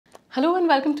Hello and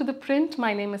welcome to The Print.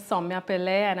 My name is Soumya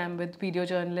Pillai and I'm with video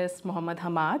journalist Mohammad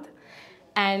Hamad.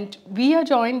 And we are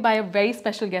joined by a very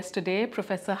special guest today,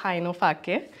 Professor Heino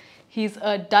Falcke. He's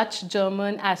a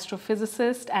Dutch-German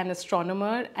astrophysicist and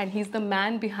astronomer, and he's the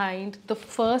man behind the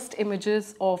first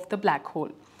images of the black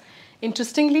hole.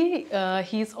 Interestingly,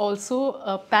 he's also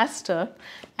a pastor,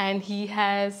 and he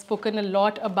has spoken a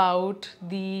lot about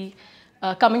the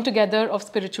coming together of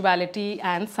spirituality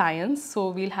and science. So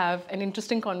we'll have an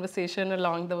interesting conversation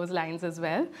along those lines as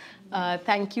well.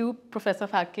 Thank you, Professor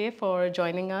Falcke, for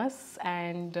joining us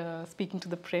and speaking to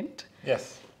The Print.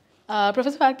 Yes.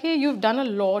 Professor Falcke, you've done a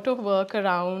lot of work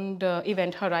around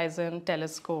Event Horizon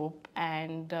Telescope,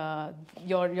 and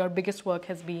your biggest work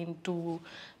has been to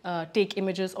take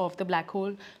images of the black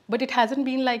hole. But it hasn't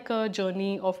been like a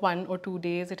journey of 1 or 2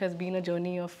 days. It has been a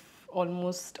journey of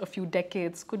almost a few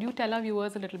decades. Could you tell our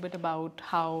viewers a little bit about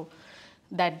how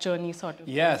that journey sort of...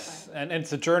 Yes, and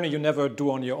it's a journey you never do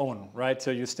on your own, right?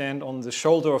 So you stand on the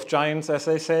shoulder of giants, as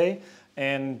they say,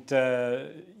 and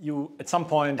you at some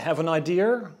point have an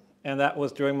idea, and that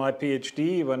was during my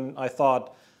PhD when I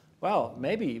thought, well,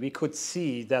 maybe we could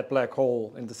see that black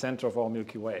hole in the center of our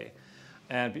Milky Way.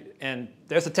 And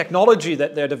there's a technology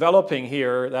that they're developing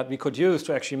here that we could use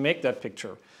to actually make that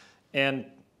picture. And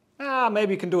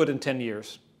maybe you can do it in 10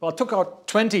 years. Well, it took out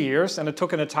 20 years, and it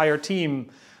took an entire team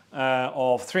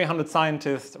of 300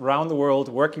 scientists around the world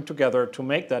working together to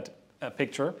make that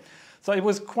picture. So it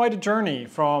was quite a journey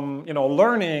from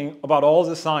learning about all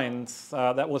the science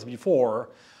that was before,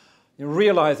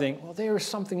 realizing, well, there is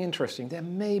something interesting. There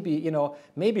may be,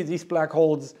 maybe these black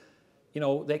holes,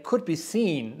 they could be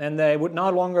seen, and they would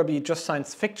no longer be just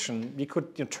science fiction. We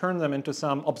could turn them into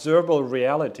some observable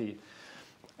reality.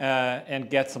 And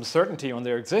get some certainty on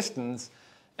their existence,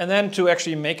 and then to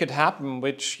actually make it happen,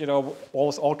 which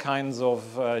all kinds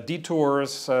of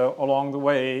detours along the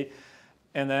way,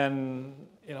 and then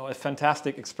a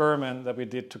fantastic experiment that we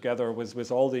did together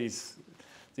with all these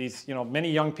many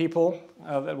young people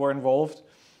that were involved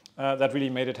that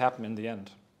really made it happen in the end.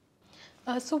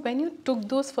 So when you took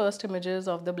those first images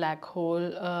of the black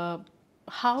hole,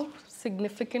 how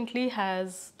significantly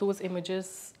has those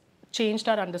images changed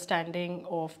our understanding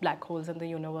of black holes in the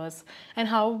universe, and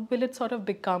how will it sort of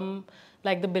become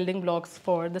like the building blocks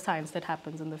for the science that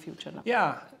happens in the future now?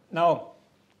 Yeah, now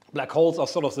black holes are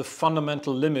sort of the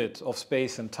fundamental limit of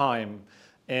space and time,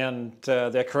 and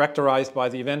they're characterized by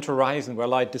the event horizon where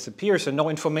light disappears and no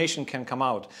information can come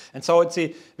out. And so it's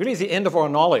really the end of our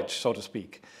knowledge, so to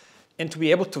speak. And to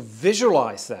be able to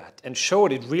visualize that and show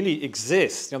it really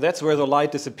exists, that's where the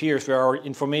light disappears, where our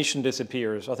information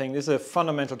disappears. I think this is a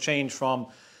fundamental change from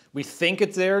we think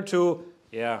it's there to,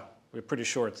 yeah, we're pretty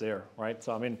sure it's there, right?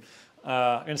 So I mean,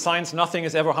 in science, nothing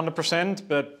is ever 100%,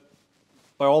 but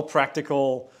for all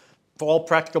practical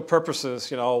purposes,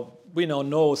 we know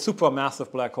no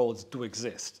supermassive black holes do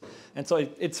exist. And so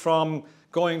it's from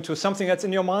going to something that's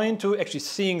in your mind to actually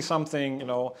seeing something,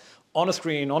 on a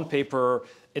screen, on paper.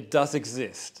 It does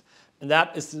exist. And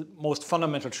that is the most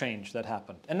fundamental change that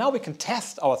happened. And now we can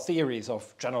test our theories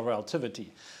of general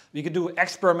relativity. We can do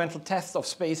experimental tests of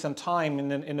space and time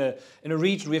in a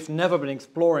region we've never been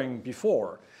exploring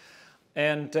before.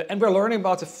 And we're learning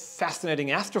about the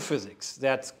fascinating astrophysics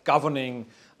that's governing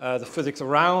the physics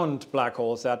around black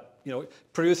holes, that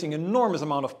producing enormous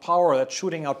amount of power, that's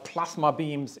shooting out plasma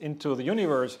beams into the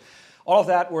universe. All of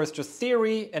that was just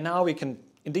theory, and now we can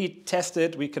indeed test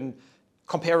it. We can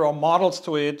compare our models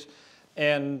to it,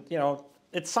 and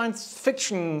it's science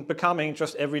fiction becoming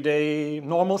just everyday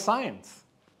normal science.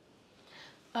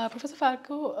 Professor Falcke,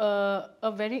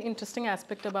 a very interesting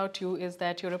aspect about you is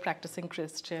that you're a practicing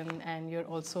Christian and you're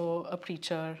also a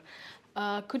preacher.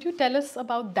 Could you tell us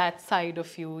about that side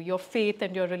of you, your faith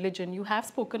and your religion? You have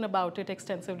spoken about it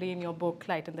extensively in your book,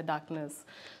 Light in the Darkness.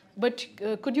 But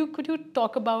could you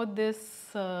talk about this?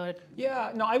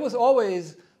 Yeah, no, I was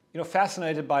always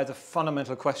fascinated by the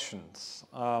fundamental questions,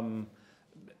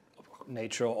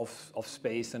 nature of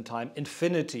space and time,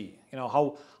 infinity.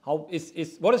 What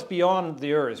is beyond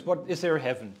the earth? What is there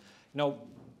heaven?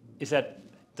 Does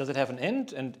it have an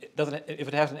end? And if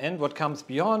it has an end, what comes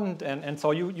beyond? And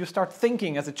so you start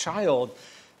thinking as a child,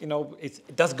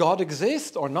 does God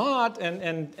exist or not?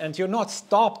 And you're not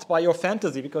stopped by your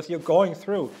fantasy because you're going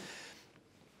through.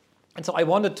 And so I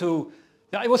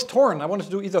was torn. I wanted to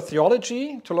do either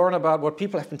theology, to learn about what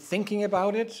people have been thinking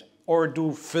about it, or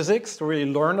do physics, to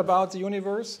really learn about the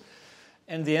universe.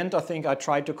 In the end, I think I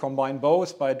tried to combine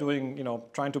both by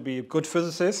trying to be a good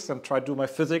physicist and try to do my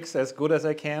physics as good as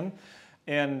I can,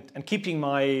 and keeping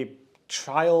my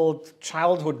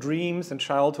childhood dreams and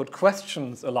childhood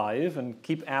questions alive and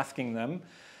keep asking them.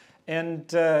 and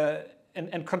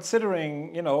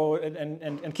considering, you know,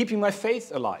 and keeping my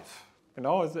faith alive. You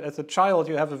know, as a child,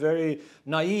 you have a very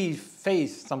naive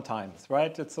faith sometimes,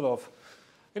 right? It's sort of,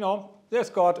 you know, there's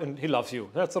God and He loves you.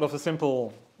 That's sort of a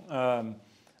simple, and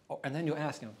then you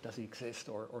ask, you know, does He exist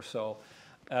or so?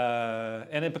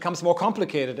 And it becomes more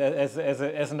complicated as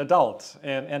an adult.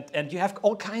 And you have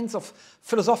all kinds of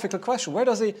philosophical questions. Where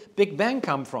does the Big Bang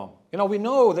come from? You know, we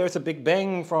know there's a Big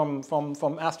Bang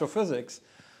from astrophysics,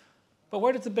 but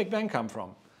where did the Big Bang come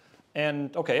from?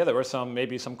 And okay, there were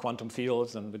maybe some quantum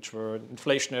fields which were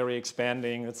inflationary,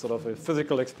 expanding. It's sort of a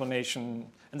physical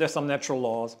explanation. And there's some natural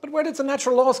laws. But where did the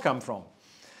natural laws come from?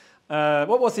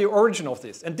 What was the origin of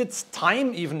this? And did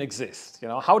time even exist? You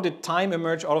know, how did time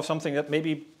emerge out of something that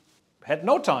maybe had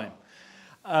no time?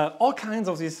 All kinds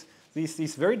of these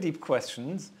very deep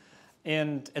questions.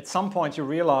 And at some point you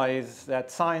realize that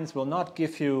science will not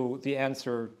give you the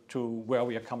answer to where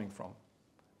we are coming from.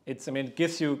 It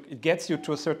gets you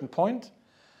to a certain point,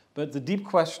 but the deep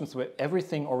questions where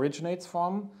everything originates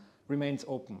from remains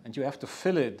open, and you have to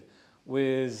fill it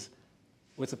with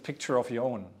a picture of your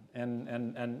own. And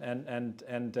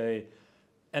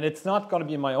it's not going to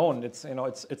be my own. It's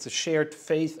a shared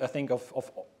faith, I think,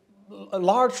 of a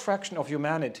large fraction of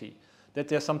humanity, that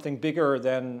there's something bigger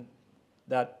than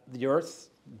that the Earth,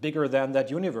 bigger than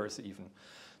that universe even,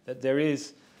 that there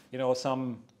is, you know,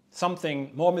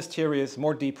 something more mysterious,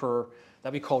 more deeper,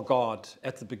 that we call God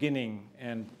at the beginning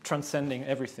and transcending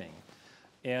everything.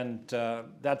 And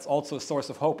that's also a source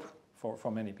of hope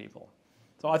for many people.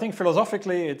 So I think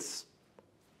philosophically it's,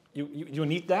 you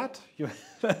need that.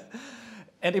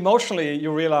 And emotionally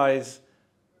you realize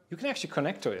you can actually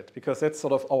connect to it, because that's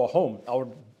sort of our home. Our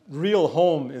real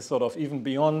home is sort of even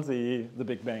beyond the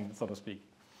Big Bang, so to speak.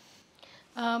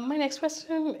 My next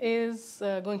question is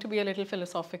going to be a little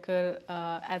philosophical.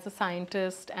 As a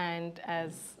scientist and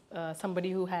as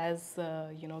somebody who has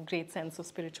great sense of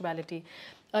spirituality,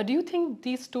 do you think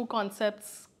these two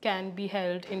concepts can be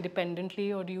held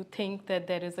independently, or do you think that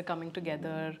there is a coming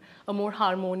together, a more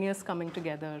harmonious coming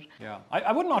together? Yeah,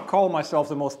 I would not call myself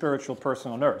the most spiritual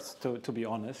person on earth, to be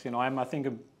honest. You know, I'm, I think,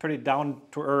 a pretty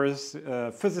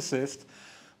down-to-earth physicist,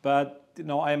 but you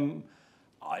know,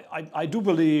 I do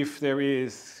believe there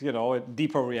is, you know, a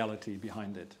deeper reality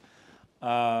behind it.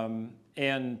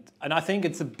 And I think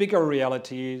it's a bigger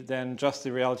reality than just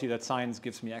the reality that science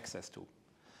gives me access to.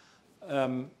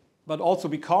 But also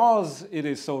because it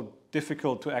is so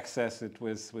difficult to access it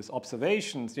with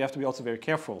observations, you have to be also very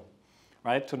careful,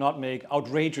 right? To not make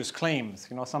outrageous claims.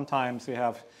 You know, sometimes we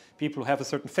have people who have a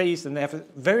certain faith and they have a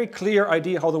very clear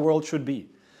idea how the world should be.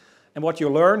 And what you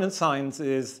learn in science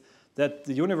is that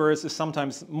the universe is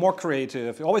sometimes more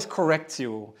creative, it always corrects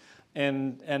you,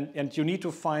 and you need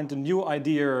to find a new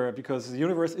idea because the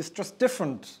universe is just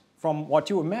from what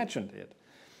you imagined it.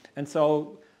 And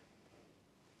so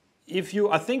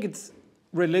I think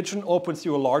religion opens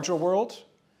you a larger world,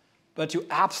 but you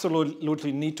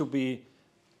absolutely need to be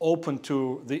open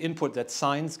to the input that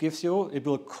science gives you. It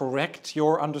will correct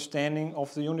your understanding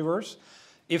of the universe.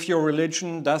 If your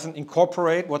religion doesn't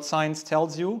incorporate what science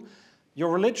tells you,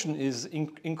 your religion is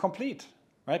incomplete,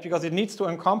 right? Because it needs to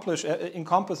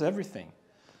encompass everything.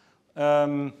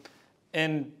 And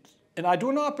I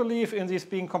do not believe in these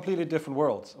being completely different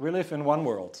worlds. We live in one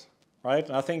world, right?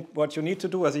 And I think what you need to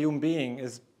do as a human being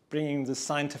is bringing the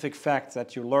scientific facts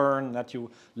that you learn, that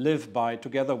you live by,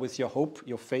 together with your hope,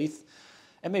 your faith,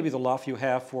 and maybe the love you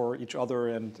have for each other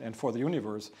and for the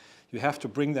universe. You have to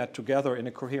bring that together in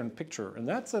a coherent picture. And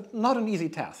that's not an easy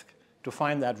task, to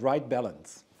find that right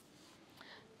balance.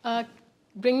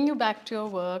 Bringing you back to your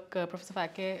work, Professor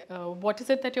Falcke, what is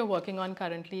it that you're working on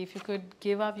currently? If you could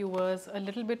give our viewers a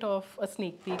little bit of a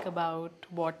sneak peek about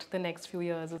what the next few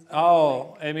years is.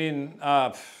 Oh, I mean,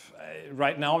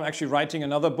 right now I'm actually writing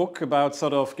another book about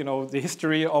sort of, you know, the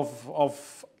history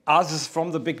of us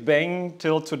from the Big Bang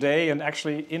till today and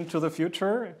actually into the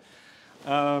future.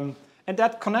 And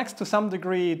that connects to some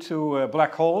degree to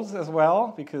black holes as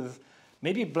well, because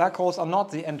maybe black holes are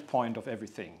not the end point of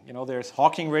everything. You know, there's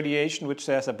Hawking radiation, which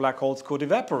says that black holes could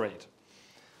evaporate.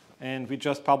 And we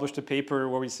just published a paper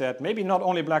where we said maybe not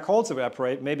only black holes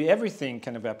evaporate, maybe everything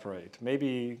can evaporate.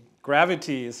 Maybe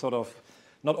gravity is sort of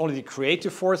not only the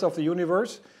creative force of the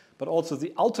universe, but also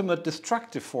the ultimate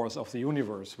destructive force of the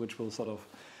universe, which will sort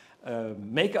of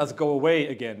make us go away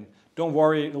again. Don't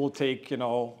worry, it will take, you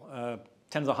know,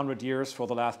 tens of 100 years for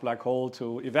the last black hole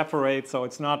to evaporate, so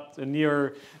it's not a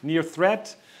near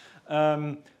threat.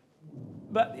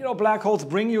 But you know, black holes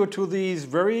bring you to these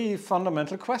very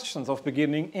fundamental questions of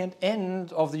beginning and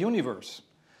end of the universe.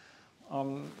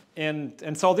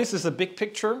 And so this is a big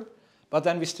picture, But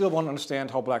then we still want to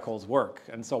understand how black holes work.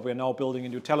 And so we're now building a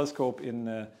new telescope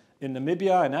in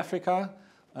Namibia, in Africa,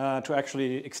 to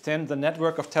actually extend the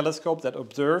network of telescopes that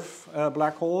observe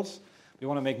black holes. We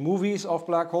want to make movies of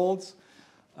black holes.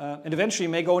 And eventually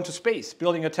may go into space,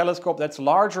 building a telescope that's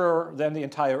larger than the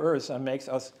entire Earth and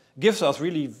gives us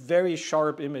really very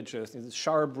sharp images, this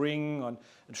sharp ring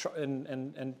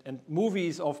and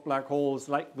movies of black holes,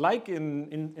 like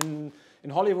in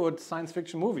Hollywood science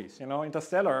fiction movies. You know,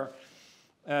 Interstellar,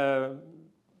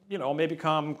 may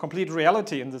become complete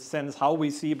reality in the sense how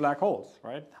we see black holes,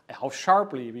 right? How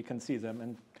sharply we can see them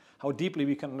and how deeply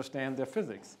we can understand their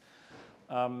physics.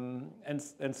 And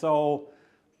so,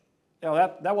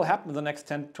 that will happen in the next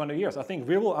 10, 20 years. I think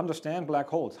we will understand black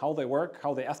holes, how they work,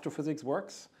 how the astrophysics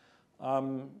works.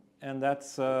 And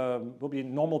that's will be a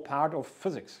normal part of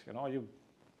physics. You know,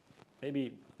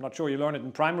 I'm not sure you learn it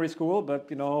in primary school, but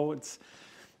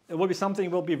it will be something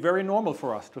will be very normal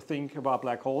for us to think about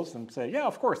black holes and say, yeah,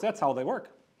 of course, that's how they work.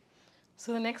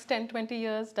 So the next 10, 20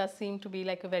 years does seem to be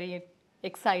like a very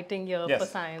exciting year for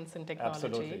science and technology.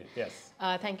 Absolutely, yes.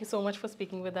 Thank you so much for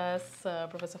speaking with us,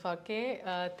 Professor Falcke.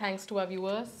 Thanks to our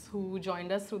viewers who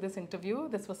joined us through this interview.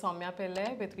 This was Soumya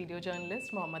Pillai with video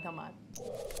journalist Mohammad Hamad.